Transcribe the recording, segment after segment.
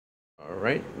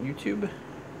Alright, YouTube,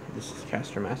 this is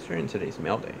Caster Master, and today's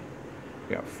mail day.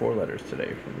 We got 4 letters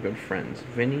today from good friends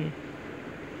Vinny,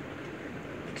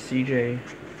 CJ,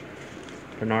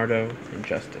 Bernardo, and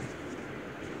Justin.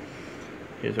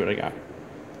 Here's what I got.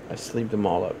 I sleeved them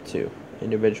all up too,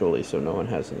 individually, so no one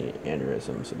has any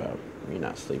aneurysms about me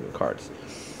not sleeving cards.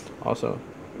 Also,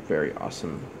 very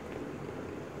awesome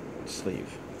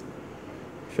sleeve.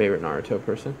 Favorite Naruto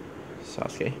person?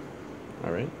 Sasuke.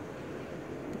 Alright.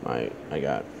 I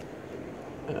got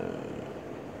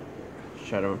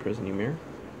Shadow and Prison Ymir,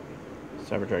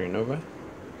 Cyber Dragon Nova,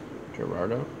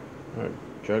 Gerardo,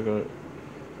 Jugo,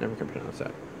 never can pronounce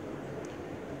that,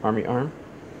 Army Arm,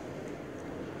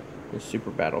 and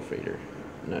Super Battle Fader,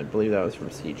 and I believe that was from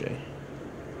CJ.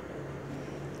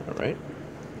 Alright,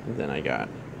 and then I got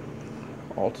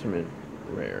Ultimate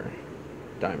Rare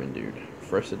Diamond Dude,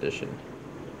 first edition,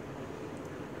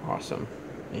 awesome,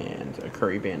 and a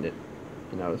Curry Bandit.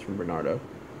 And that was from Bernardo.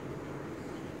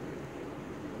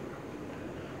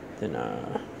 Then,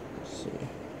 let's see.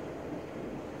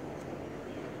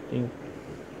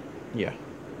 Yeah.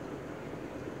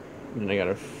 And then I got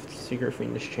a Secret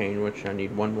Fiendish Chain, which I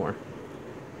need one more.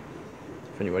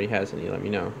 If anybody has any, let me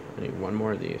know. I need one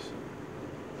more of these.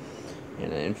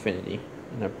 And an Infinity.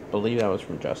 And I believe that was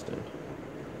from Justin.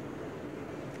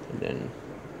 And then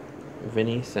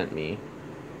Vinny sent me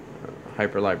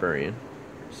Hyper Librarian.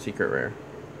 Secret Rare.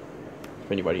 If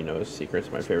anybody knows,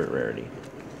 Secret's my favorite rarity.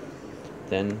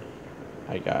 Then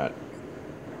I got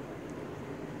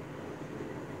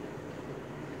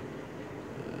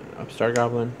Upstart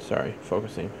Goblin, sorry,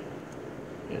 focusing,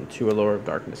 and 2 Allure of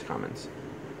Darkness commons.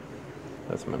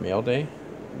 That's my mail day.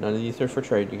 None of these are for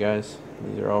trade, you guys.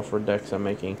 These are all for decks I'm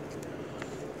making.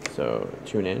 So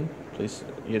tune in. Please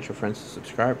get your friends to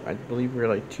subscribe. I believe we're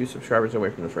like 2 subscribers away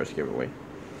from the first giveaway.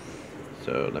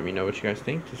 So let me know what you guys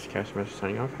think. This is Caster Master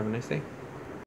signing off. Have a nice day.